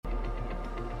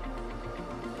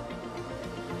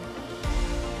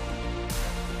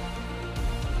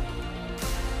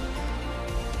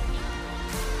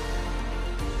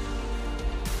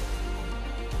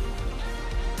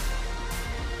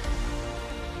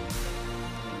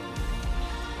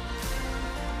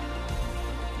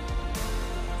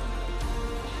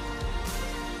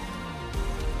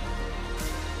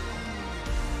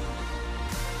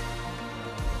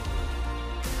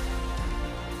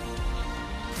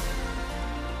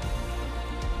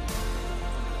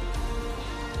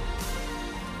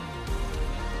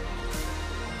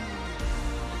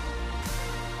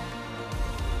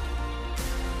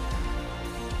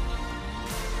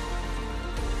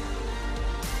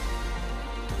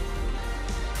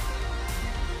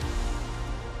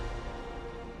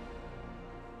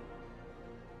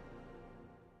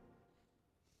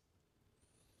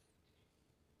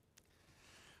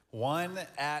One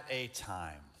at a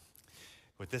time.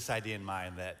 With this idea in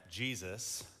mind that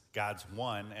Jesus, God's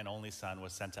one and only Son,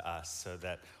 was sent to us so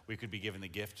that we could be given the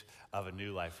gift of a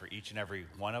new life for each and every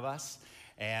one of us.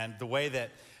 And the way that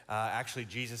actually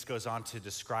Jesus goes on to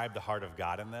describe the heart of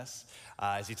God in this,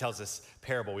 as he tells this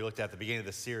parable we looked at the beginning of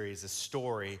the series, this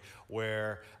story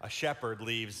where a shepherd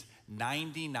leaves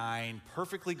 99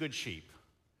 perfectly good sheep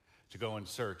to go in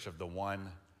search of the one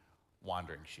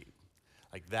wandering sheep.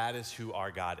 Like, that is who our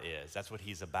God is. That's what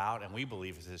he's about, and we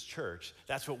believe as his church,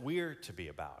 that's what we're to be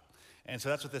about. And so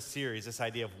that's what this series, this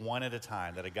idea of one at a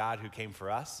time, that a God who came for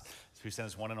us, who sent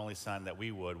his one and only Son, that we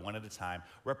would, one at a time,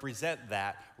 represent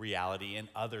that reality in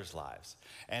others' lives.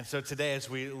 And so today, as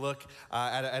we look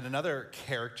at another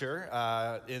character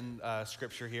in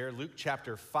Scripture here, Luke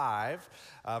chapter 5,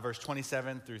 verse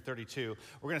 27 through 32,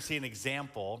 we're going to see an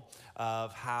example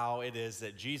of how it is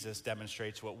that Jesus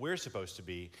demonstrates what we're supposed to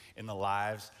be in the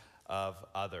lives of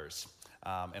others.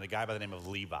 And a guy by the name of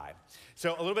Levi.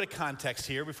 So a little bit of context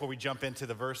here before we jump into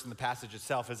the verse and the passage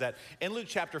itself is that in Luke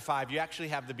chapter 5, you actually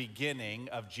have the beginning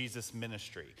of Jesus'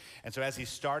 ministry. And so as he's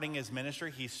starting his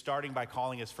ministry, he's starting by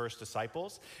calling his first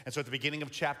disciples. And so at the beginning of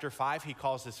chapter 5, he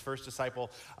calls his first disciple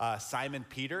Simon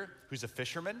Peter, who's a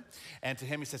fisherman. And to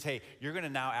him he says, hey, you're going to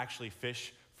now actually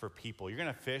fish for people. You're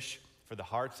going to fish for the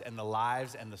hearts and the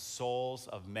lives and the souls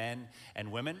of men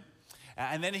and women.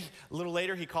 And then a little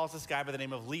later, he calls this guy by the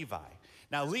name of Levi.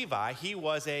 Now, Levi, he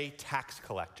was a tax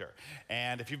collector.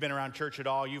 And if you've been around church at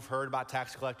all, you've heard about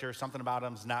tax collectors. Something about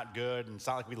them's not good, and it's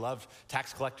not like we love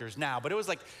tax collectors now. But it was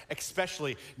like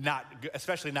especially not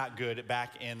good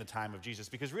back in the time of Jesus.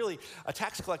 Because really, a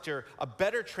tax collector, a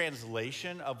better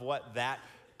translation of what that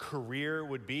career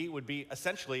would be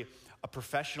essentially a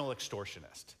professional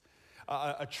extortionist.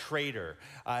 A traitor.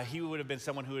 He would have been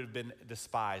someone who would have been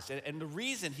despised. And the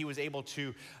reason he was able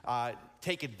to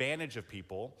take advantage of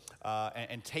people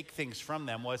and take things from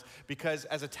them was because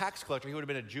as a tax collector, he would have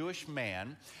been a Jewish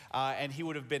man, and he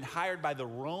would have been hired by the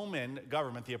Roman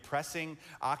government, the oppressing,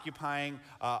 occupying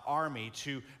army,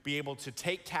 to be able to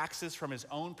take taxes from his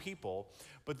own people,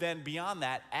 but then beyond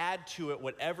that, add to it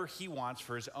whatever he wants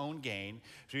for his own gain,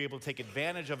 to be able to take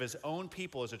advantage of his own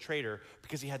people as a traitor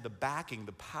because he had the backing,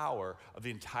 the power of the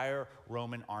entire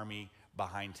Roman army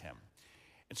behind him.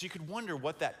 And so you could wonder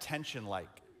what that tension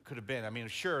could have been. I mean,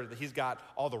 sure, that he's got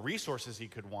all the resources he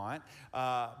could want,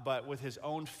 but with his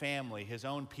own family, his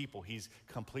own people, he's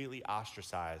completely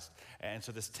ostracized. And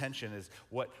so this tension is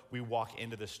what we walk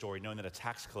into this story, knowing that a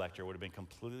tax collector would have been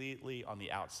completely on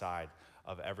the outside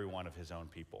of every one of his own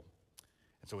people.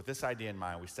 And so with this idea in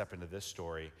mind, we step into this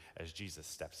story as Jesus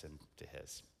steps into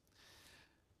his.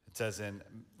 It says in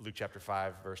Luke chapter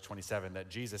 5, verse 27, that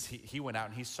Jesus, he went out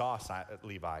and he saw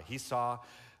Levi. He saw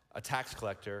a tax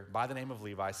collector by the name of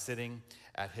Levi sitting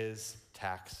at his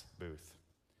tax booth,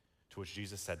 to which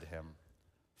Jesus said to him,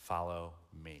 "Follow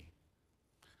me."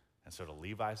 And so to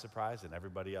Levi's surprise and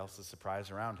everybody else's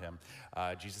surprise around him,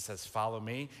 Jesus says, "Follow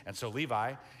me." And so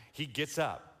Levi, he gets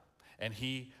up and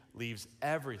he leaves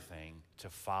everything to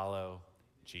follow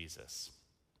Jesus.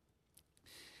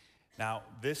 Now,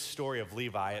 this story of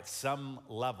Levi at some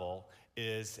level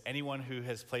is anyone who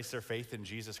has placed their faith in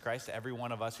Jesus Christ, every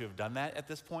one of us who have done that at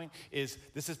this point,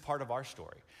 this is part of our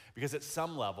story. Because at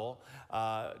some level,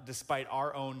 despite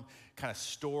our own kind of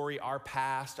story, our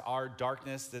past, our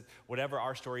darkness, that whatever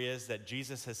our story is, that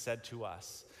Jesus has said to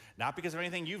us, not because of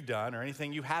anything you've done or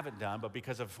anything you haven't done, but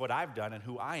because of what I've done and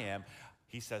who I am,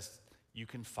 he says, you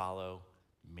can follow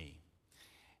me.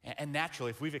 And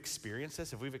naturally, if we've experienced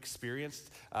this, if we've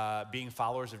experienced being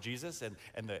followers of Jesus and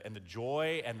the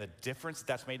joy and the difference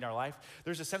that's made in our life,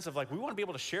 there's a sense of we want to be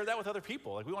able to share that with other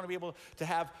people. We want to be able to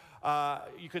have,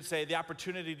 you could say, the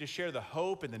opportunity to share the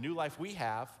hope and the new life we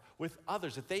have with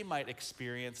others, that they might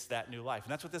experience that new life.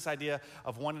 And that's what this idea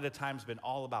of one at a time has been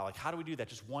all about. How do we do that?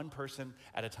 Just one person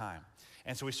at a time.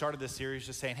 And so we started this series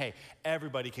just saying, hey,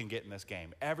 everybody can get in this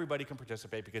game. Everybody can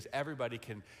participate because everybody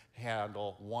can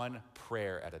handle one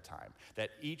prayer at a time. That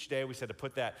each day we said to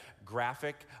put that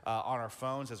graphic on our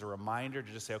phones as a reminder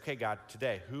to just say, okay, God,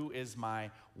 today, who is my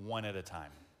one at a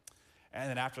time? And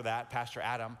then after that, Pastor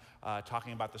Adam,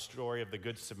 talking about the story of the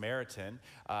Good Samaritan,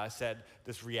 said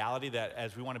this reality that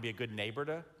as we want to be a good neighbor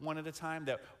to one at a time,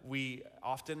 that we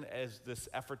often, as this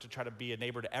effort to try to be a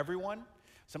neighbor to everyone,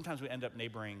 sometimes we end up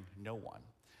neighboring no one.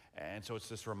 And so it's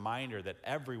this reminder that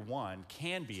everyone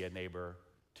can be a neighbor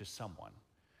to someone.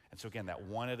 And so again, that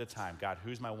one at a time, God,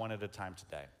 who's my one at a time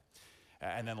today?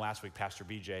 And then last week, Pastor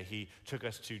BJ, he took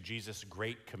us to Jesus'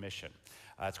 Great Commission.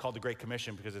 It's called the Great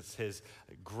Commission because it's his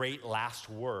great last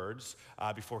words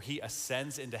before he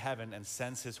ascends into heaven and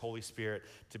sends his Holy Spirit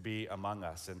to be among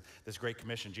us. And this Great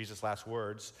Commission, Jesus' last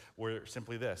words, were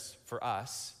simply this: for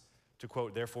us to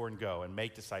quote, therefore and go and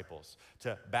make disciples,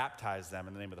 to baptize them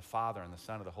in the name of the Father and the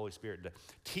Son and the Holy Spirit, to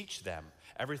teach them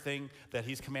everything that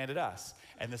he's commanded us.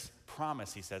 And this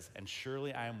promise, he says, and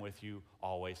surely I am with you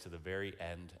always to the very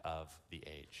end of the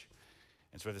age.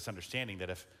 And so this understanding that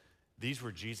if these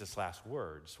were Jesus' last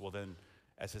words, well then,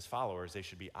 as his followers, they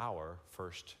should be our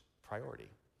first priority,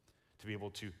 to be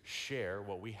able to share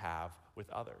what we have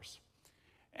with others.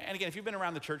 And again, if you've been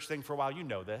around the church thing for a while, you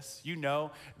know this. You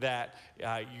know that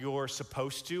you're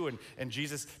supposed to, and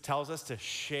Jesus tells us to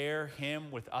share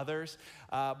him with others.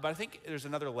 But I think there's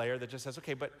another layer that just says,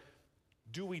 okay, but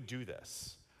do we do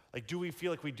this? Like, do we feel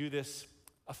like we do this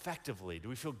effectively? Do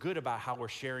we feel good about how we're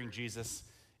sharing Jesus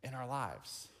in our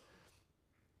lives?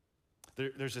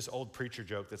 There's this old preacher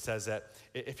joke that says that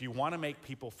if you want to make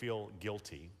people feel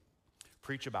guilty,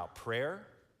 preach about prayer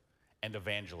and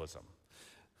evangelism.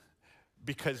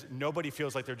 Because nobody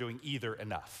feels like they're doing either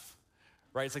enough,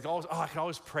 right? It's like, I could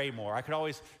always pray more. I could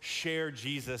always share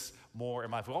Jesus more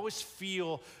in my life. We always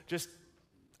feel just,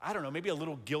 I don't know, maybe a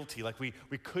little guilty, like we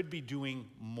could be doing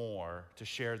more to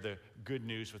share the good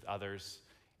news with others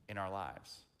in our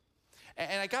lives.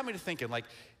 And it got me to thinking, like,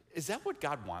 is that what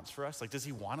God wants for us? Like, does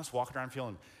he want us walking around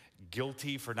feeling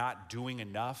guilty for not doing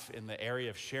enough in the area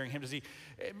of sharing him? Does he,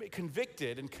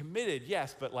 convicted and committed,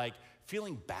 yes, but like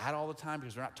feeling bad all the time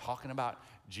because we're not talking about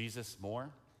Jesus more?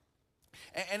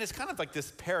 And it's kind of like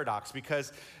this paradox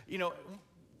because, you know,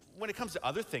 when it comes to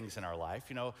other things in our life,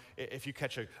 you know, if you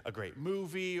catch a great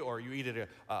movie or you eat at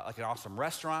like an awesome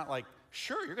restaurant, like,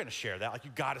 sure, you're going to share that. Like,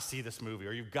 you got to see this movie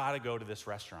or you've got to go to this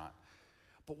restaurant.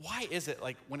 But why is it,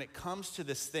 like, when it comes to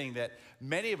this thing that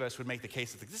many of us would make the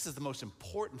case that this is the most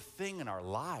important thing in our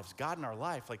lives, God in our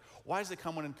life, like, why does it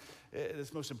come when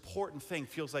this most important thing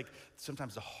feels like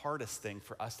sometimes the hardest thing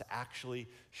for us to actually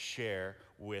share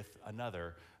with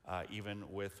another, even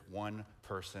with one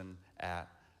person at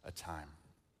a time?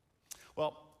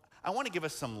 Well, I want to give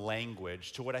us some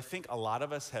language to what I think a lot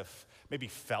of us have maybe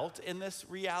felt in this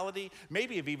reality,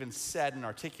 maybe have even said and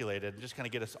articulated, and just kind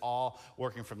of get us all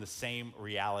working from the same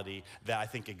reality that I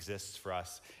think exists for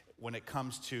us when it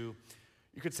comes to,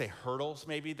 you could say, hurdles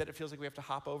maybe that it feels like we have to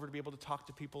hop over to be able to talk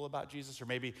to people about Jesus, or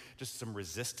maybe just some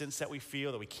resistance that we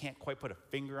feel that we can't quite put a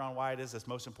finger on why it is this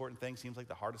most important thing seems like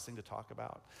the hardest thing to talk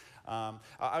about.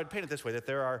 I would paint it this way, that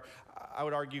there are, I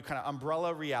would argue, kind of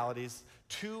umbrella realities,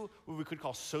 two what we could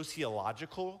call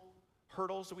sociological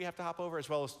hurdles that we have to hop over, as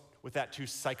well as with that, two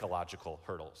psychological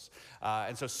hurdles.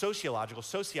 And so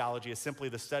sociology is simply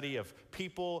the study of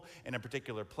people in a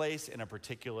particular place in a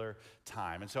particular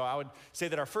time. And so I would say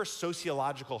that our first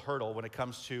sociological hurdle when it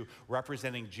comes to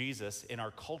representing Jesus in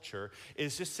our culture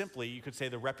is just simply, you could say,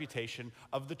 the reputation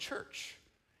of the church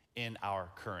in our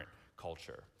current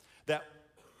culture. That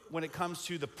when it comes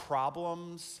to the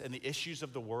problems and the issues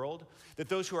of the world, that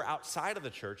those who are outside of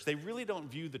the church, they really don't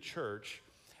view the church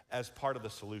as part of the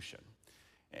solution.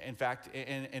 In fact,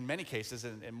 in many cases,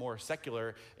 and more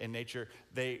secular in nature,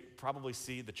 they probably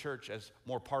see the church as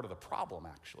more part of the problem,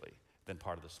 actually, than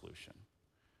part of the solution.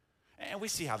 And we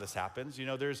see how this happens. You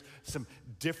know, there's some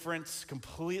difference,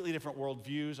 completely different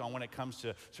worldviews on when it comes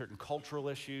to certain cultural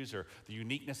issues or the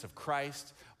uniqueness of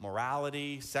Christ,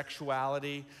 morality,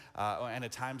 sexuality, and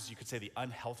at times you could say the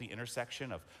unhealthy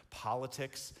intersection of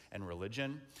politics and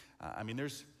religion. I mean,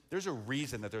 there's a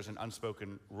reason that there's an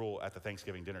unspoken rule at the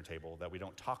Thanksgiving dinner table that we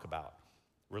don't talk about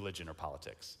religion or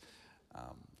politics.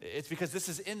 It's because this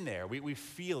is in there. We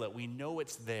feel it. We know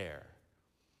it's there.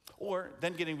 Or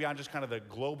then getting beyond just kind of the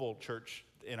global church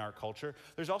in our culture,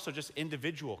 there's also just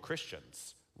individual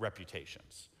Christians'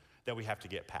 reputations that we have to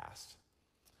get past.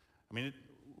 I mean,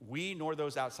 we nor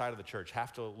those outside of the church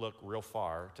have to look real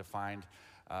far to find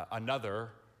another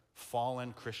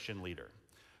fallen Christian leader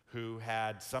who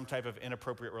had some type of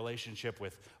inappropriate relationship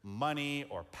with money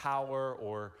or power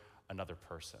or another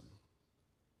person.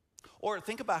 Or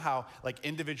think about how, like,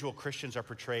 individual Christians are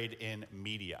portrayed in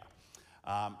media.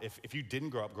 If you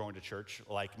didn't grow up going to church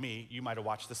like me, you might have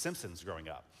watched The Simpsons growing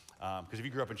up. Because if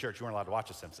you grew up in church, you weren't allowed to watch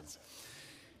The Simpsons.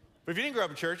 But if you didn't grow up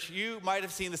in church, you might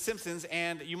have seen The Simpsons,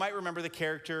 and you might remember the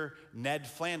character Ned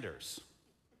Flanders.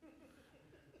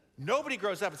 Nobody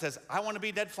grows up and says, I want to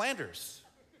be Ned Flanders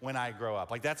when I grow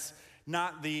up. Like, that's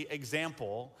not the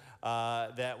example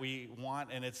that we want.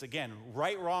 And it's, again,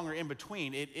 right, wrong, or in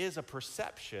between. It is a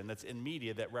perception that's in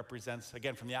media that represents,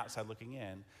 again, from the outside looking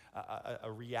in, a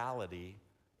reality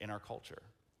in our culture.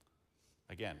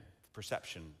 Again,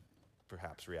 perception,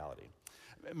 perhaps reality.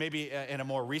 Maybe in a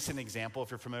more recent example,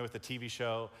 if you're familiar with the TV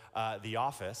show The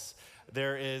Office,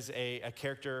 there is a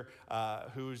character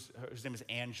whose name is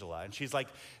Angela, and she's like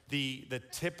the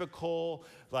typical,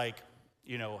 like,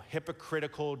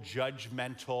 hypocritical,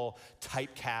 judgmental,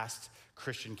 typecast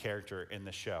Christian character in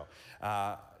the show.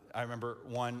 I remember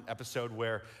one episode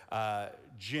where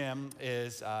Jim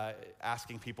is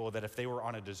asking people that if they were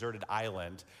on a deserted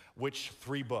island, which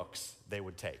 3 books they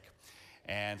would take.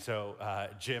 And so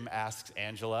Jim asks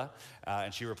Angela,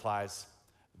 and she replies,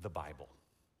 the Bible.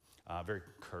 Very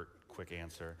curt, quick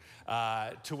answer.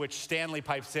 To which Stanley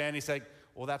pipes in. He's like,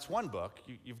 well, that's 1 book.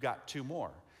 You've got 2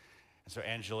 more. And so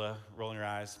Angela, rolling her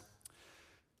eyes,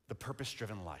 The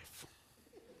Purpose-Driven Life.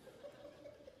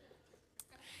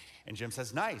 And Jim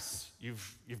says, nice,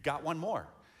 you've got 1 more.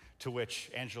 To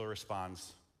which Angela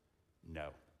responds, no.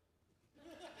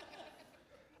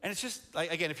 And it's just,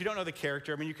 like, again, if you don't know the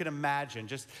character, I mean, you can imagine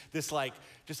just this,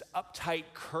 just uptight,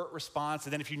 curt response.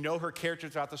 And then if you know her character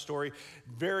throughout the story,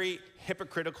 very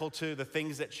hypocritical to the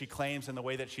things that she claims and the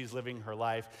way that she's living her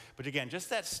life. But again,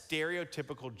 just that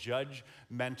stereotypical,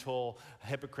 judgmental,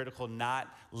 hypocritical,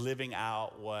 not living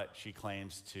out what she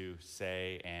claims to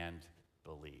say and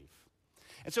believe.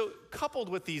 And so coupled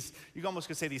with these, you almost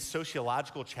could say these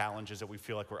sociological challenges that we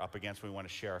feel like we're up against when we want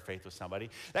to share our faith with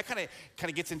somebody, that kind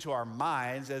of gets into our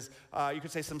minds as, you could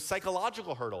say, some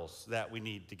psychological hurdles that we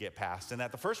need to get past. And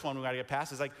that the first one we got to get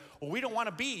past is like, well, we don't want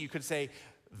to be, you could say,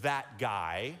 that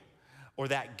guy or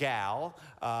that gal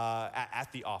at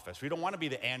the office. We don't want to be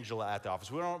the Angela at the office.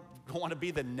 We don't want to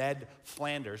be the Ned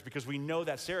Flanders, because we know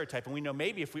that stereotype, and we know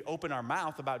maybe if we open our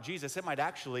mouth about Jesus, it might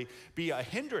actually be a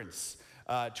hindrance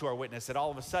to our witness, that all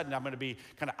of a sudden I'm going to be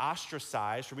kind of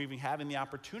ostracized from even having the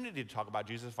opportunity to talk about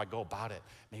Jesus if I go about it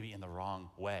maybe in the wrong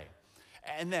way.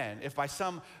 And then if by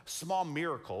some small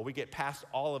miracle we get past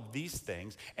all of these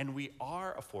things and we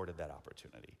are afforded that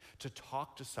opportunity to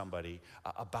talk to somebody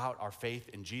about our faith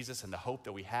in Jesus and the hope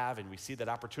that we have, and we see that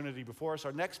opportunity before us,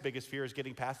 our next biggest fear is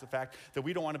getting past the fact that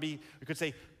we don't want to be, we could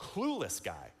say, clueless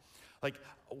guy. Like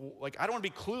I don't want to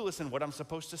be clueless in what I'm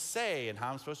supposed to say and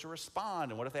how I'm supposed to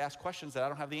respond, and what if they ask questions that I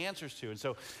don't have the answers to. And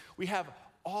so we have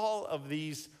all of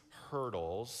these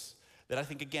hurdles that I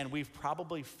think, again, we've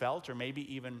probably felt or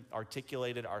maybe even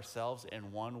articulated ourselves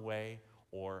in one way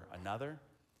or another.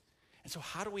 And so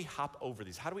how do we hop over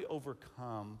these? How do we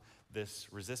overcome this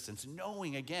resistance?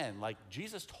 Knowing, again, like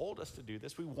Jesus told us to do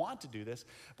this, we want to do this,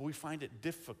 but we find it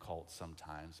difficult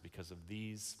sometimes because of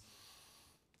these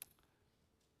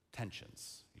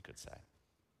tensions, you could say.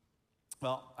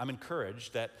 Well, I'm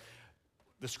encouraged that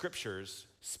the scriptures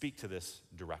speak to this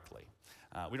directly.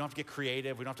 We don't have to get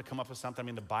creative. We don't have to come up with something. I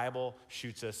mean, the Bible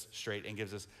shoots us straight and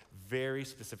gives us very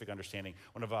specific understanding.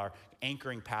 One of our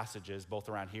anchoring passages, both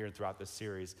around here and throughout this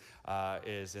series,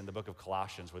 is in the book of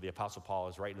Colossians, where the Apostle Paul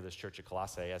is writing to this church at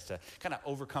Colossae as to kind of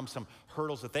overcome some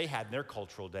hurdles that they had in their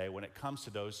cultural day when it comes to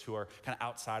those who are kind of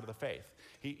outside of the faith.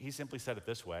 He simply said it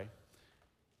this way.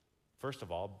 First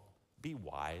of all, be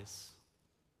wise.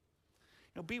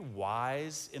 Be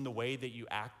wise in the way that you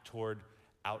act toward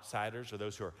outsiders or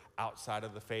those who are outside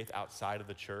of the faith, outside of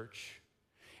the church.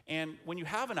 And when you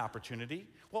have an opportunity,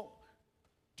 well,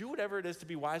 do whatever it is to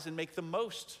be wise and make the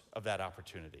most of that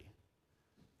opportunity.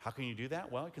 How can you do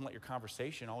that? Well, you can let your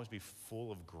conversation always be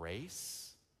full of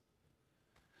grace.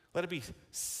 Let it be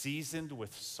seasoned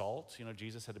with salt.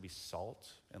 Jesus had to be salt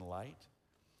and light,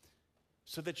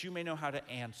 so that you may know how to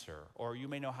answer, or you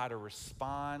may know how to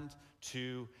respond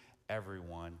to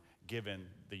everyone, given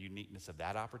the uniqueness of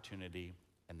that opportunity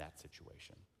and that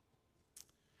situation.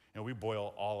 We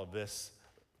boil all of this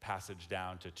passage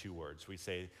down to 2 words. We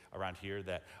say around here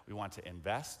that we want to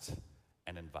invest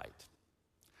and invite.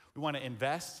 We want to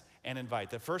invest and invite.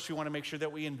 That first, we want to make sure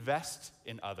that we invest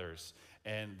in others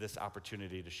and this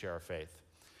opportunity to share our faith.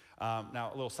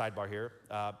 Now, a little sidebar here.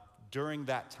 During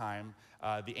that time,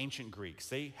 the ancient Greeks,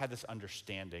 they had this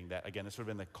understanding that, again, this would have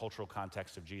been the cultural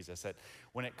context of Jesus, that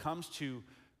when it comes to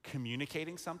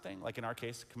communicating something, like in our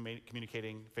case,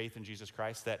 communicating faith in Jesus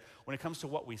Christ, that when it comes to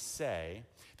what we say,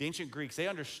 the ancient Greeks, they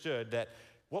understood that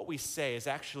what we say is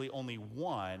actually only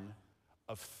one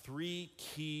of 3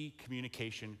 key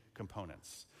communication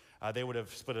components. They would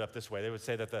have split it up this way. They would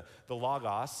say that the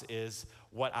logos is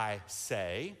what I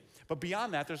say, but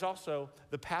beyond that, there's also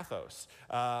the pathos,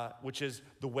 which is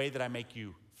the way that I make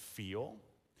you feel.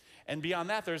 And beyond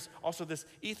that, there's also this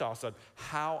ethos of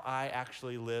how I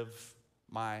actually live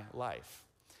my life.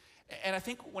 And I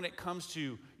think when it comes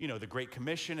to, the Great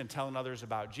Commission and telling others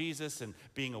about Jesus and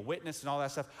being a witness and all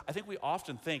that stuff, I think we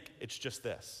often think it's just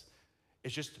this.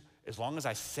 It's just as long as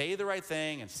I say the right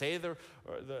thing and say the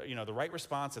right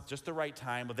response at just the right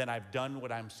time, well, then I've done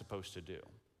what I'm supposed to do.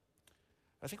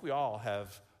 I think we all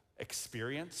have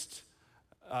experienced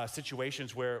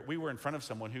situations where we were in front of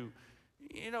someone who,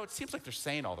 it seems like they're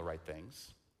saying all the right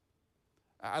things.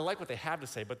 I like what they have to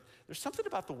say, but there's something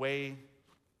about the way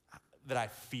that I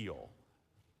feel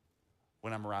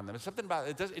when I'm around them. It's something about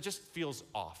it just feels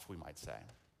off, we might say.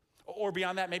 Or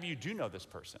beyond that, maybe you do know this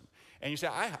person. And you say,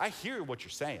 I hear what you're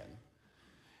saying.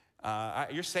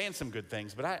 You're saying some good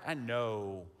things, but I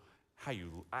know how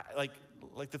you,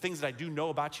 like the things that I do know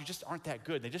about you just aren't that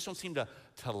good. They just don't seem to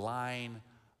line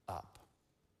up.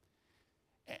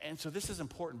 And so this is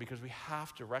important because we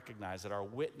have to recognize that our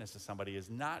witness to somebody is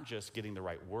not just getting the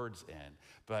right words in,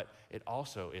 but it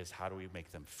also is how do we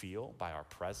make them feel by our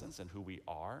presence and who we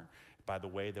are, by the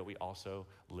way that we also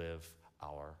live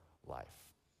our life.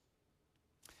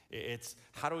 It's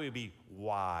how do we be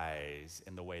wise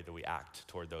in the way that we act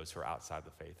toward those who are outside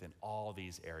the faith in all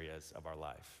these areas of our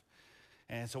life.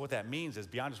 And so what that means is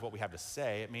beyond just what we have to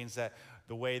say, it means that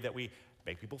the way that we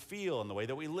make people feel and the way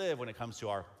that we live when it comes to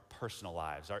our personal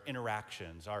lives, our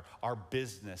interactions, our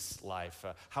business life,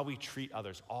 how we treat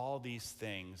others, all these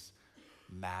things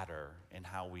matter in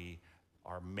how we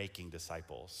are making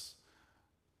disciples,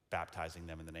 baptizing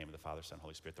them in the name of the Father, Son,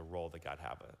 Holy Spirit, the role that God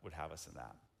would have us in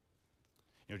that.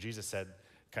 Jesus said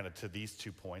kind of to these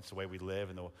 2 points, the way we live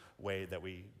and the way that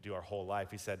we do our whole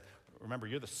life, he said, remember,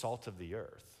 you're the salt of the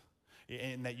earth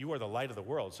and that you are the light of the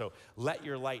world. So let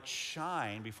your light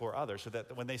shine before others so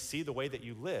that when they see the way that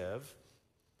you live,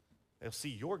 they'll see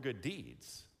your good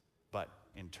deeds. But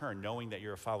in turn, knowing that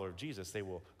you're a follower of Jesus, they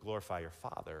will glorify your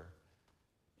Father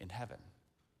in heaven.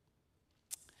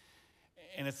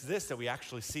 And it's this that we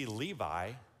actually see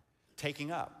Levi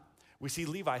taking up. We see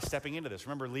Levi stepping into this.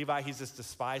 Remember, Levi, he's this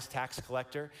despised tax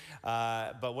collector.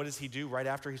 But what does he do right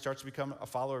after he starts to become a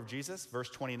follower of Jesus? Verse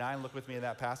 29, look with me in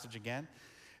that passage again.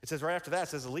 It says right after that, it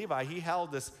says Levi, he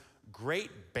held this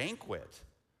great banquet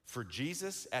for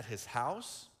Jesus at his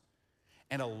house,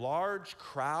 and a large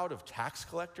crowd of tax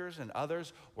collectors and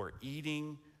others were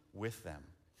eating with them.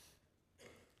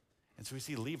 And so we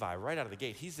see Levi right out of the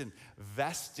gate. He's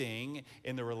investing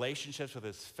in the relationships with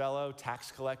his fellow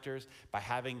tax collectors by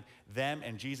having them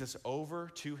and Jesus over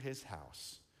to his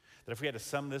house. That if we had to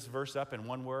sum this verse up in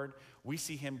one word, we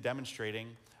see him demonstrating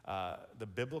the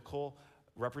biblical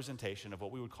representation of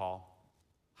what we would call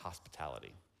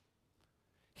hospitality.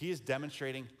 He is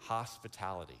demonstrating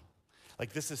hospitality.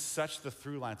 Like this is such the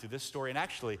through line through this story, and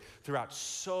actually throughout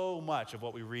so much of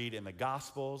what we read in the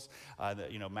Gospels,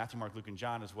 Matthew, Mark, Luke, and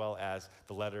John, as well as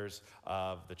the letters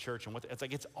of the church. And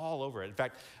it's all over it. In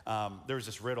fact, there was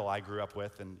this riddle I grew up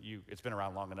with, and it's been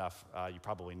around long enough, you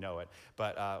probably know it,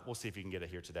 but we'll see if you can get it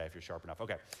here today if you're sharp enough.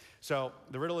 Okay, so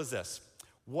the riddle is this.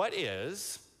 What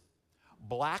is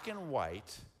black and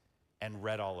white and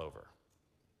red all over?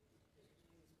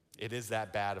 It is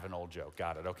that bad of an old joke.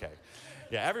 Got it, okay.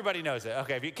 Yeah, everybody knows it.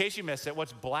 Okay, in case you missed it,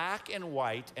 what's black and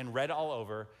white and red all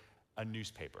over? A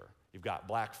newspaper. You've got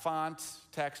black font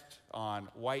text on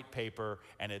white paper,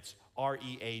 and it's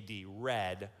R-E-A-D,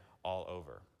 red all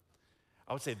over.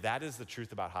 I would say that is the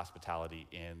truth about hospitality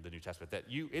in the New Testament, that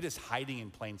it is hiding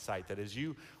in plain sight, that as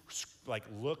you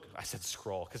look, I said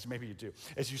scroll, because maybe you do.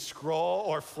 As you scroll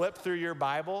or flip through your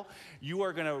Bible, you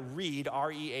are gonna read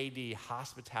R-E-A-D,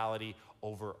 hospitality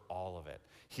over all of it.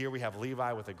 Here we have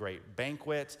Levi with a great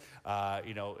banquet.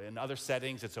 In other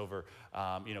settings, it's over,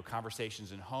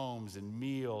 conversations in homes and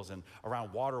meals and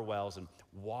around water wells and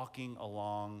walking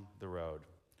along the road.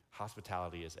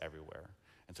 Hospitality is everywhere.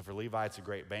 And so for Levi, it's a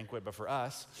great banquet. But for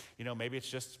us, maybe it's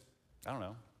just,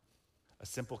 a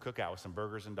simple cookout with some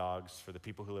burgers and dogs for the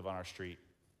people who live on our street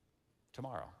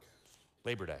tomorrow,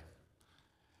 Labor Day.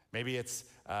 Maybe it's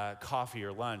coffee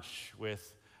or lunch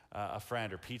with a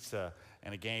friend, or pizza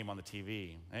and a game on the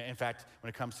TV. In fact, when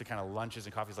it comes to kind of lunches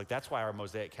and coffees, that's why our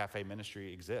Mosaic Cafe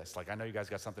ministry exists. I know you guys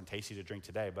got something tasty to drink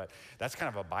today, but that's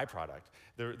kind of a byproduct.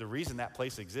 The reason that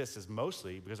place exists is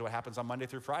mostly because of what happens on Monday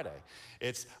through Friday.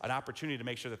 It's an opportunity to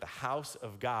make sure that the house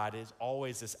of God is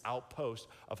always this outpost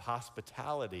of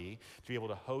hospitality to be able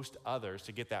to host others,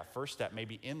 to get that first step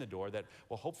maybe in the door that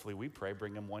will hopefully, we pray,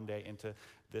 bring them one day into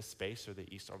this space or the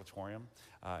East Auditorium,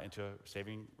 into a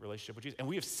saving relationship with Jesus. And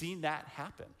we have seen that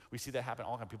happen. We see that happen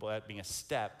all the time, people that being a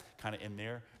step kind of in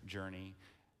their journey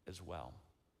as well.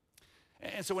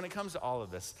 And so when it comes to all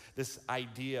of this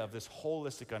idea of this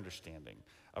holistic understanding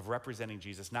of representing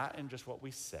Jesus, not in just what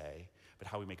we say, but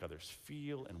how we make others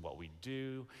feel and what we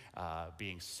do,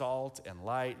 being salt and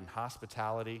light and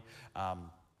hospitality.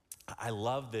 I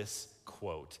love this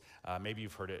quote. Maybe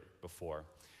you've heard it before.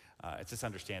 It's this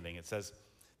understanding. It says,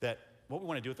 that what we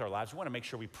want to do with our lives, we want to make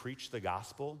sure we preach the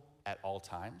gospel at all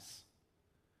times,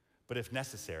 but if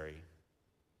necessary,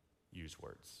 use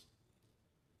words.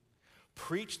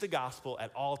 Preach the gospel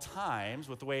at all times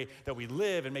with the way that we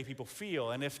live and make people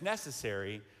feel, and if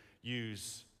necessary,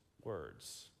 use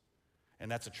words.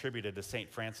 And that's attributed to St.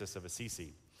 Francis of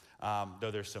Assisi,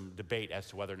 though there's some debate as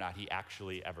to whether or not he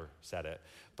actually ever said it.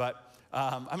 But,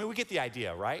 we get the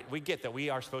idea, right? We get that we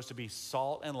are supposed to be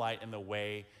salt and light in the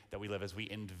way that we live as we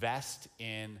invest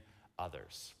in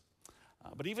others.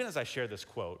 But even as I share this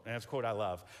quote, and it's a quote I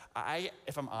love,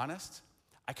 if I'm honest,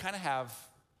 I kind of have,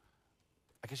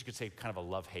 I guess you could say, kind of a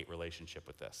love-hate relationship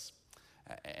with this.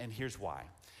 And here's why.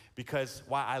 Because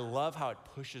while I love how it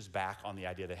pushes back on the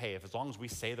idea that, hey, if as long as we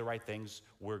say the right things,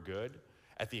 we're good,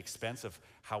 at the expense of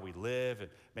how we live and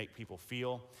make people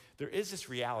feel, there is this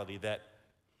reality that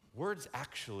words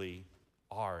actually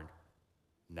are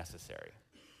necessary.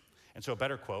 And so a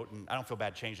better quote, and I don't feel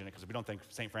bad changing it because we don't think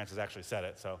St. Francis actually said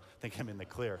it, so I think I'm in the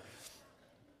clear,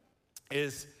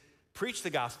 is preach the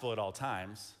gospel at all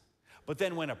times, but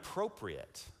then when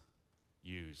appropriate,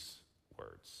 use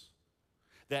words.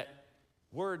 That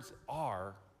words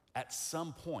are, at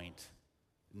some point,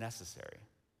 necessary.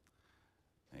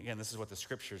 And again, this is what the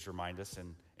scriptures remind us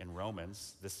in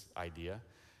Romans, this idea.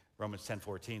 Romans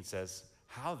 10:14 says,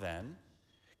 how then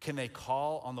can they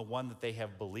call on the one that they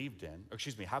have believed in?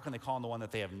 How can they call on the one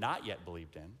that they have not yet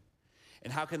believed in?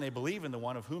 And how can they believe in the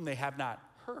one of whom they have not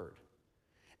heard?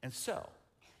 And so,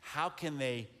 how can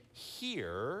they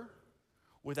hear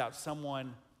without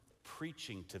someone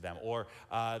preaching to them? Or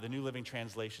the New Living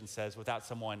Translation says, without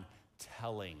someone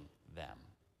telling them.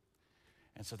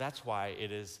 And so that's why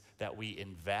it is that we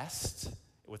invest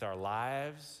with our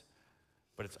lives,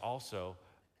 but it's also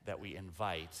that we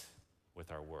invite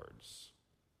with our words.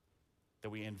 That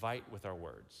we invite with our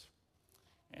words.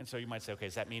 And so you might say, okay,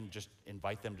 does that mean just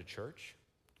invite them to church?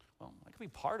 Well, that could be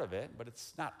part of it, but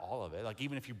it's not all of it. Like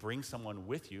even if you bring someone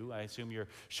with you, I assume you're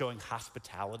showing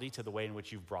hospitality to the way in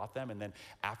which you've brought them, and then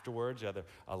afterwards, either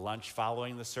a lunch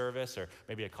following the service or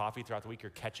maybe a coffee throughout the week,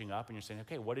 you're catching up and you're saying,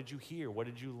 okay, what did you hear? What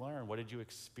did you learn? What did you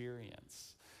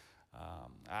experience?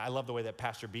 I love the way that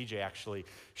Pastor BJ actually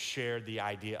shared the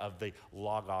idea of the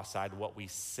logos side, what we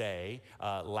say,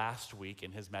 last week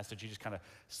in his message. He just kind of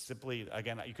simply,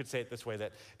 again, you could say it this way,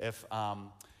 that if,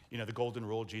 the golden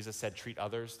rule, Jesus said, treat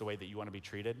others the way that you want to be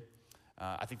treated.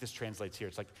 I think this translates here.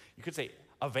 It's like, you could say,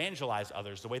 evangelize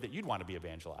others the way that you'd want to be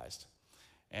evangelized.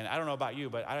 And I don't know about you,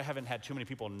 but I haven't had too many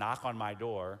people knock on my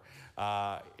door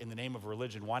in the name of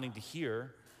religion wanting to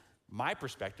hear my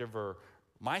perspective or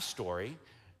my story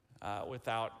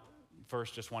without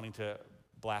first just wanting to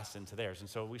blast into theirs. And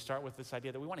so we start with this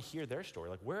idea that we want to hear their story.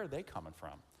 Like, where are they coming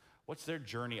from? What's their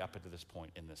journey up into this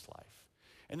point in this life?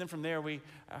 And then from there, we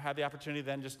have the opportunity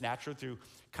then just naturally through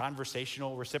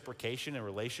conversational reciprocation and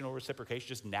relational reciprocation,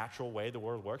 just natural way the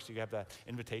world works. You have that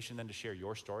invitation then to share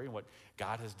your story and what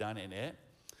God has done in it.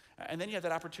 And then you have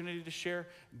that opportunity to share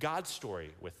God's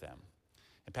story with them.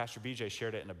 And Pastor BJ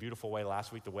shared it in a beautiful way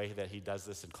last week, the way that he does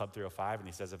this in Club 305. And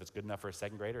he says, if it's good enough for a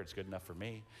second grader, it's good enough for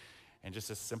me. And just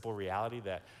this simple reality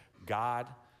that God,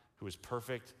 who is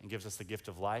perfect and gives us the gift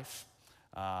of life,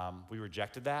 we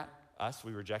rejected that.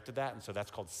 We rejected that. And so that's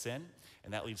called sin.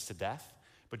 And that leads to death.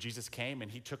 But Jesus came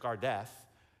and he took our death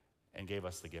and gave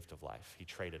us the gift of life. He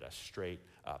traded us straight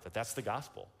up. That's the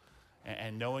gospel.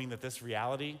 And knowing that this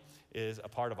reality is a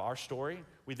part of our story,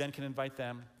 we then can invite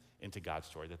them into God's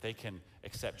story, that they can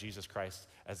accept Jesus Christ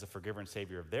as the forgiver and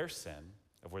savior of their sin,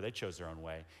 of where they chose their own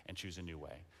way, and choose a new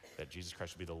way, that Jesus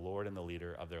Christ will be the Lord and the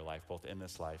leader of their life, both in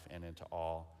this life and into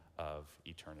all of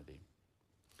eternity.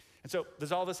 And so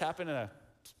does all this happen in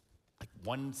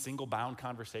one single bound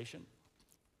conversation?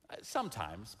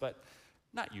 Sometimes, but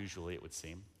not usually, it would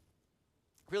seem.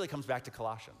 It really comes back to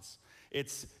Colossians.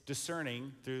 It's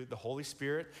discerning through the Holy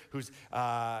Spirit, who's,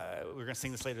 we're going to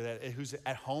sing this later, who's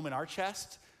at home in our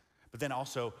chest, but then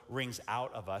also rings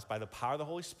out of us by the power of the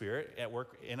Holy Spirit at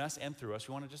work in us and through us.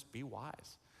 We want to just be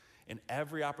wise. In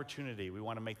every opportunity, we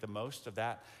want to make the most of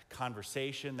that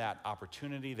conversation, that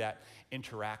opportunity, that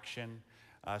interaction,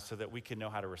 so that we can know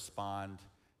how to respond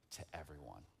to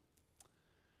everyone.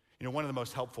 You know, one of the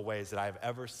most helpful ways that I've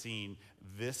ever seen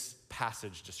this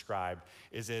passage described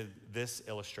is in this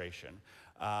illustration.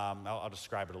 I'll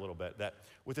describe it a little bit. That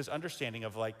with this understanding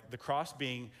of like the cross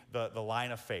being the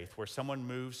line of faith, where someone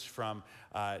moves from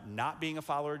not being a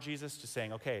follower of Jesus to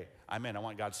saying, okay, I'm in, I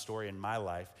want God's story in my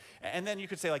life. And then you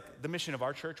could say like the mission of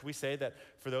our church, we say that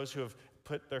for those who have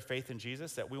put their faith in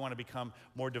Jesus, that we want to become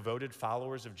more devoted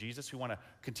followers of Jesus. We want to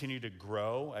continue to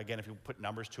grow. Again, if you put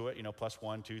numbers to it, plus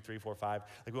 1, 2, 3, 4, 5.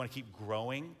 Like we want to keep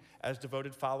growing as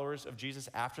devoted followers of Jesus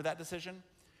after that decision.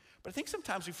 But I think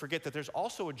sometimes we forget that there's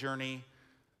also a journey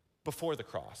before the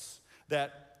cross.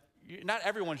 That not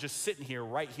everyone's just sitting here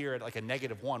right here at like a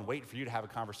 -1 waiting for you to have a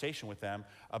conversation with them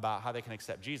about how they can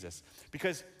accept Jesus.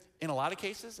 Because in a lot of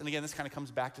cases, and again, this kind of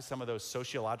comes back to some of those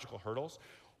sociological hurdles,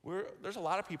 there's a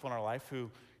lot of people in our life who,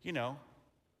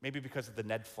 maybe because of the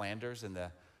Ned Flanders and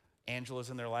the Angelas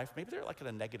in their life, maybe they're like at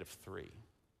a -3.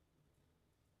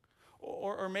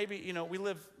 Or maybe, we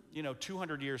live,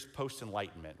 200 years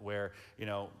post-Enlightenment where,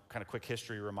 kind of quick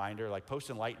history reminder, like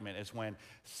post-Enlightenment is when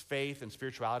faith and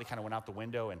spirituality kind of went out the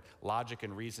window and logic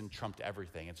and reason trumped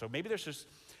everything. And so maybe there's just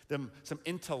some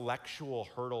intellectual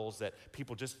hurdles that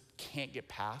people just can't get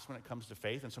past when it comes to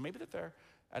faith. And so maybe that they're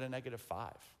at a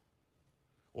 -5.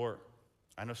 Or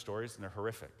I know stories, and they're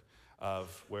horrific,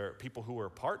 of where people who were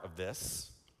part of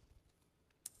this,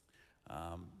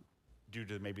 due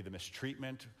to maybe the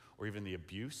mistreatment or even the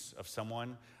abuse of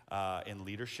someone in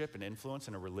leadership and influence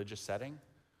in a religious setting,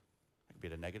 it could be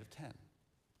at a -10.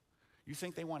 You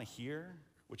think they want to hear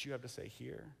what you have to say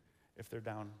here if they're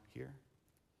down here?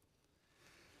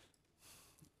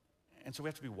 And so we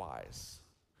have to be wise.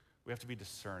 We have to be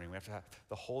discerning. We have to have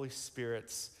the Holy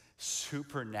Spirit's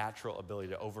supernatural ability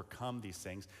to overcome these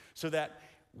things so that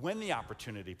when the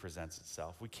opportunity presents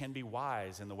itself, we can be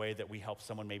wise in the way that we help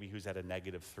someone maybe who's at a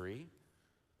 -3,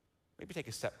 maybe take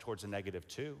a step towards a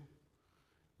 -2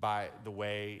 by the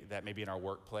way that maybe in our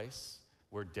workplace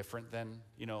we're different than,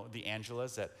 the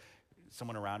Angelas, that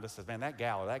someone around us says, man, that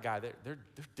gal or that guy, they're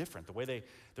different. The way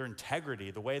their integrity,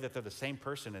 the way that they're the same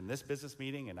person in this business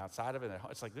meeting and outside of it,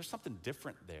 it's like there's something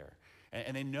different there.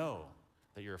 And they know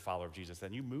that you're a follower of Jesus,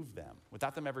 then you move them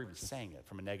without them ever even saying it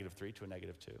from a -3 to a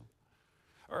 -2.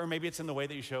 Or maybe it's in the way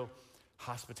that you show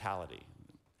hospitality,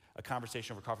 a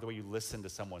conversation over coffee, the way you listen to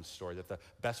someone's story, that the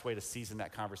best way to season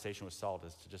that conversation with salt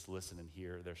is to just listen and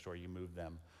hear their story. You move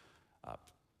them up.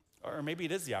 Or maybe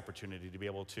it is the opportunity to be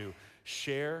able to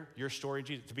share your story,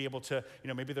 to be able to,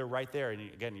 maybe they're right there, and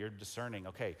again, you're discerning,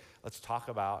 okay, let's talk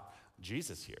about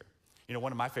Jesus here.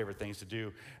 One of my favorite things to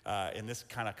do in this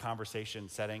kind of conversation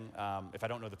setting, if I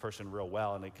don't know the person real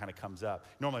well and it kind of comes up,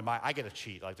 normally I get a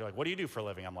cheat. Like they're like, what do you do for a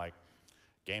living? I'm like,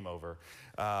 game over.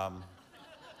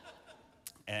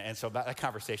 And so that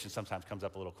conversation sometimes comes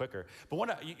up a little quicker.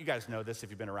 But you guys know this if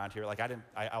you've been around here. Like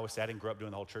I always say I didn't grow up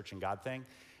doing the whole church and God thing.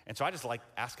 And so I just like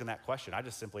asking that question. I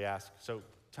just simply ask, so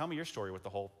tell me your story with the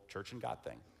whole church and God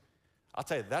thing. I'll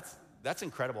tell you, that's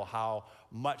incredible how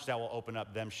much that will open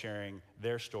up them sharing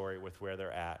their story with where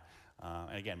they're at.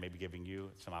 And again, maybe giving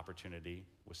you some opportunity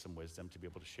with some wisdom to be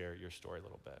able to share your story a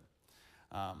little bit.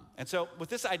 And so with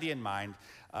this idea in mind,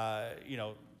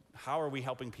 how are we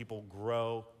helping people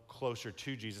grow closer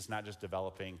to Jesus, not just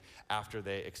developing after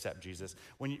they accept Jesus?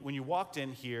 When you walked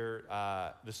in here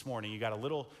this morning, you got a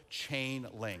little chain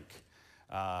link.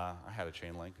 I had a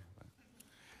chain link.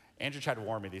 Andrew tried to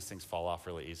warn me these things fall off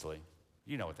really easily.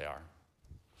 You know what they are.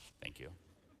 Thank you.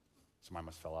 So mine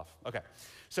must fell off. Okay,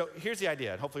 so here's the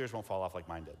idea, and hopefully yours won't fall off like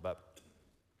mine did. But,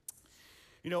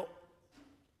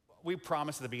 we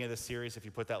promised at the beginning of this series, if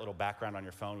you put that little background on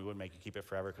your phone, we wouldn't make you keep it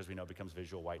forever because we know it becomes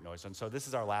visual white noise. And so this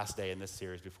is our last day in this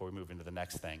series before we move into the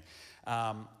next thing.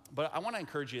 But I want to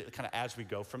encourage you kind of as we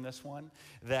go from this one,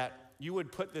 that you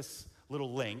would put this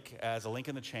little link as a link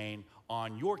in the chain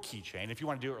on your keychain. If you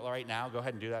want to do it right now, go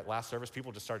ahead and do that. Last service,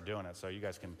 people just started doing it, so you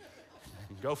guys can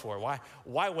go for it.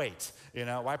 Why wait?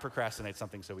 Why procrastinate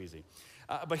something so easy?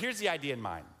 But here's the idea in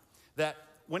mind, that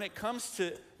when it comes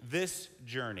to this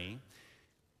journey,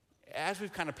 as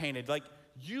we've kind of painted, like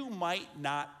you might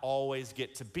not always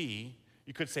get to be,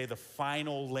 you could say, the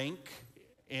final link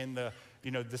in the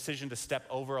decision to step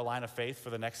over a line of faith for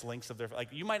the next links of their, like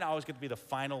you might not always get to be the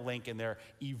final link in their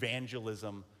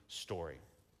evangelism story.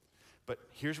 But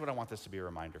here's what I want this to be a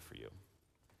reminder for you.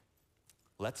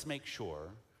 Let's make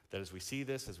sure that as we see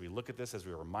this, as we look at this, as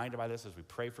we're reminded by this, as we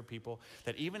pray for people,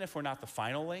 that even if we're not the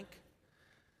final link,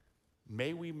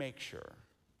 may we make sure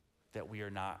that we are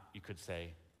not, you could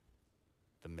say,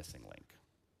 the missing link.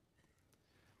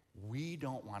 We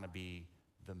don't want to be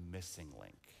the missing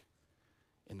link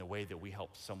in the way that we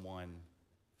help someone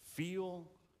feel,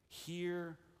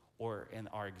 hear, or in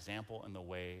our example in the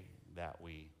way that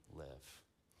we live.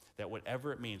 That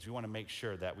whatever it means, we want to make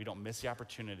sure that we don't miss the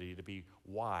opportunity to be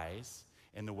wise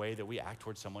in the way that we act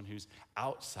towards someone who's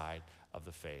outside of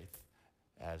the faith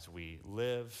as we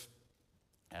live,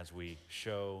 as we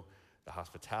show the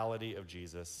hospitality of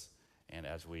Jesus, and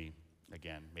as we,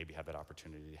 again, maybe have that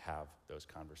opportunity to have those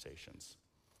conversations.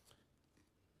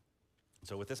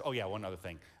 So with this, oh yeah, one other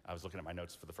thing. I was looking at my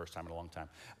notes for the first time in a long time.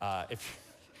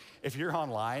 If you're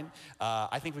online,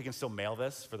 I think we can still mail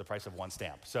this for the price of one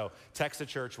stamp. So text the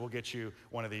church, we'll get you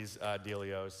one of these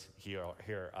dealios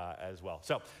here as well.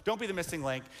 So don't be the missing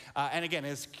link. And again,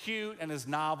 as cute and as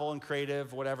novel and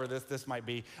creative, whatever this might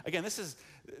be, again, this is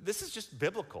just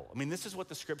biblical. I mean, this is what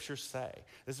the scriptures say.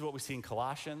 This is what we see in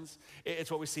Colossians.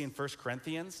 It's what we see in 1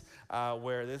 Corinthians,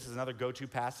 where this is another go-to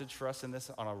passage for us in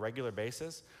this on a regular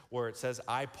basis, where it says,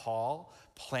 I, Paul,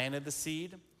 planted the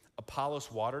seed,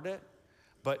 Apollos watered it,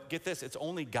 but get this, it's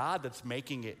only God that's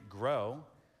making it grow.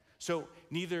 So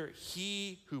neither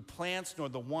he who plants nor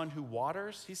the one who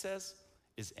waters, he says,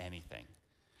 is anything.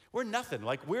 We're nothing.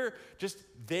 Like, we're just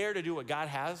there to do what God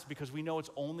has because we know it's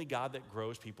only God that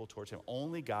grows people towards him,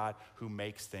 only God who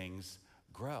makes things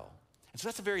grow. And so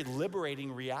that's a very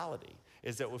liberating reality,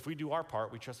 is that if we do our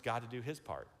part, we trust God to do his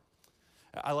part.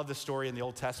 I love the story in the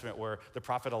Old Testament where the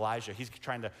prophet Elijah, he's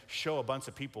trying to show a bunch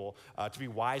of people to be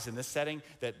wise in this setting,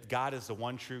 that God is the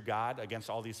one true God against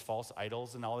all these false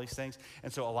idols and all these things.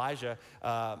 And so Elijah,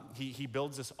 he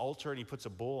builds this altar and he puts a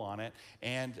bull on it.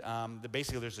 And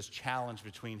basically there's this challenge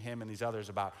between him and these others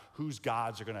about whose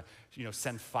gods are going to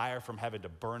send fire from heaven to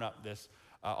burn up this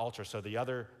altar. So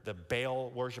the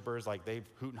Baal worshipers, like, they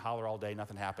hoot and holler all day,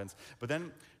 nothing happens. But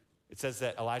then it says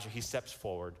that Elijah, he steps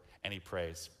forward and he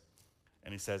prays.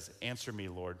 And he says, answer me,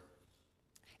 Lord.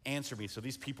 Answer me so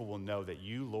these people will know that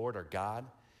you, Lord, are God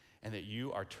and that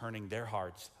you are turning their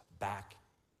hearts back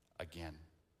again.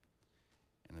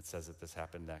 And it says that this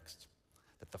happened next.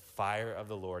 That the fire of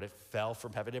the Lord, it fell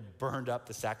from heaven. It burned up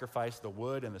the sacrifice, the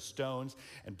wood and the stones,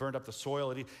 and burned up the soil.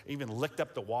 It even licked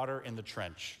up the water in the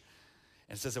trench.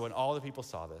 And it says that when all the people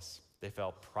saw this, they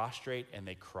fell prostrate and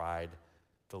they cried,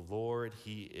 the Lord,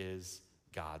 he is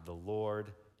God. The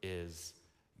Lord is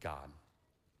God.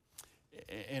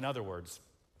 In other words,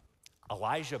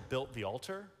 Elijah built the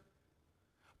altar,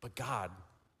 but God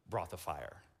brought the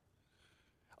fire.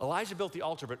 Elijah built the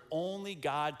altar, but only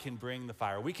God can bring the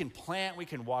fire. We can plant, we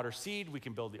can water seed, we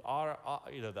can build the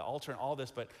altar and all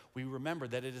this, but we remember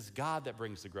that it is God that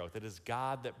brings the growth. It is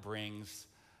God that brings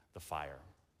the fire.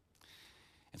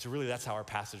 And so really that's how our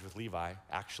passage with Levi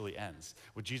actually ends,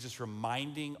 with Jesus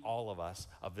reminding all of us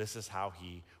of this is how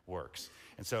he works.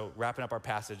 And so wrapping up our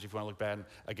passage, if you want to look back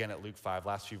again at Luke 5,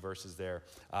 last few verses there,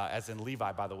 as in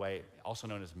Levi, by the way, also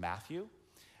known as Matthew.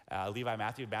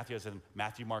 Matthew is in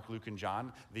Matthew, Mark, Luke, and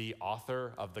John. The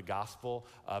author of the gospel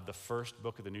of the first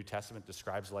book of the New Testament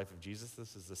describes the life of Jesus.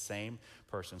 This is the same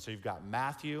person. So you've got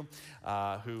Matthew,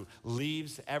 who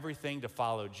leaves everything to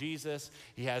follow Jesus.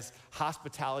 He has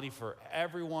hospitality for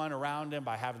everyone around him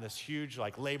by having this huge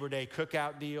Labor Day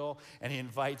cookout deal. And he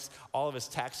invites all of his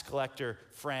tax collector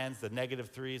friends, the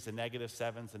 -3s, the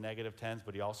 -7s, the -10s,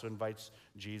 but he also invites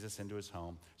Jesus into his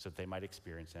home so that they might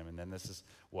experience him. And then this is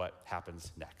what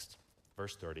happens next.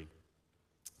 Verse 30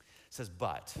 says,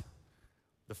 but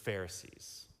the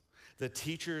Pharisees, the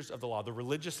teachers of the law, the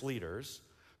religious leaders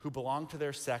who belonged to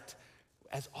their sect,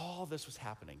 as all this was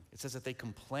happening, it says that they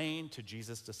complained to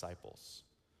Jesus' disciples.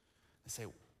 They say,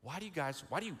 why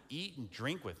do you eat and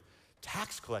drink with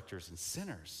tax collectors and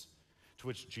sinners? To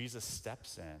which Jesus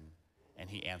steps in and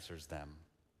he answers them.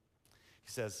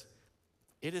 He says,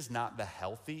 it is not the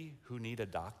healthy who need a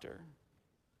doctor,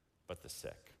 but the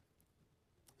sick.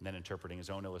 And then interpreting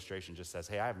his own illustration just says,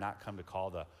 hey, I have not come to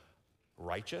call the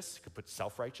righteous, you could put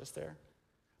self-righteous there,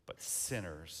 but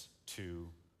sinners to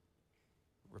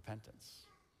repentance.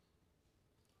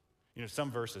 Some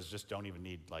verses just don't even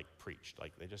need preached.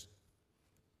 They just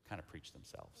kind of preach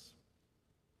themselves.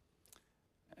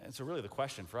 And so really the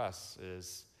question for us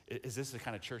is this the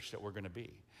kind of church that we're going to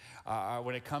be?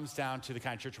 When it comes down to the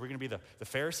kind of church, we're going to be the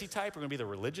Pharisee type, we're going to be the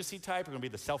religious-y type, we're going to be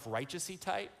the self-righteous-y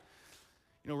type.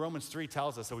 Romans 3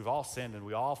 tells us that we've all sinned and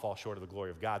we all fall short of the glory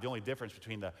of God. The only difference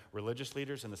between the religious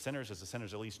leaders and the sinners is the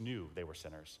sinners at least knew they were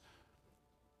sinners.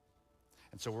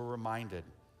 And so we're reminded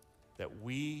that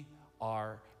we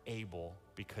are able,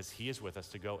 because he is with us,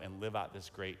 to go and live out this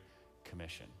great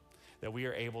commission. That we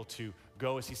are able to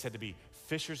go, as he said, to be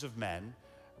fishers of men,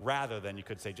 rather than, you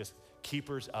could say, just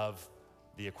keepers of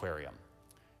the aquarium,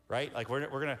 right? We're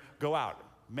going to go out,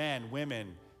 men,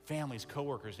 women, families,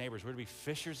 coworkers, neighbors. We're going to be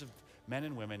fishers of men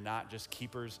and women, not just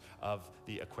keepers of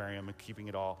the aquarium and keeping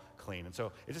it all clean. And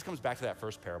so it just comes back to that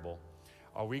first parable.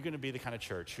 Are we going to be the kind of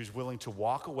church who's willing to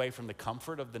walk away from the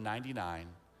comfort of the 99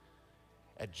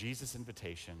 at Jesus'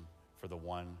 invitation for the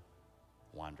one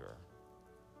wanderer?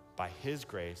 By his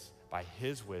grace, by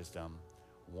his wisdom,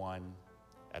 one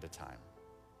at a time.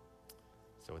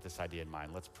 So with this idea in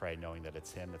mind, let's pray knowing that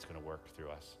it's him that's going to work through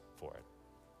us for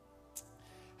it.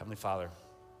 Heavenly Father,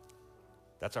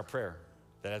 that's our prayer.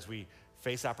 That as we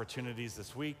face opportunities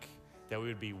this week, that we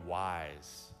would be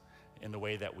wise in the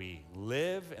way that we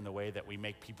live, in the way that we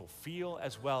make people feel,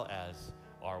 as well as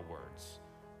our words.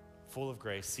 Full of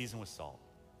grace, seasoned with salt.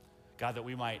 God, that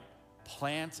we might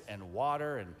plant and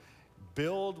water and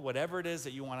build whatever it is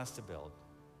that you want us to build,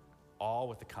 all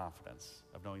with the confidence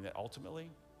of knowing that ultimately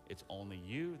it's only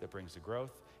you that brings the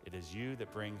growth. It is you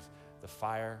that brings the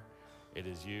fire. It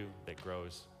is you that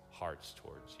grows hearts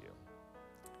towards you.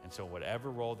 And so whatever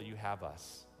role that you have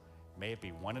us, may it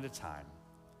be one at a time,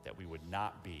 that we would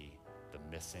not be the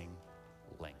missing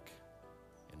link.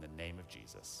 In the name of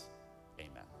Jesus,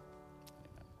 amen.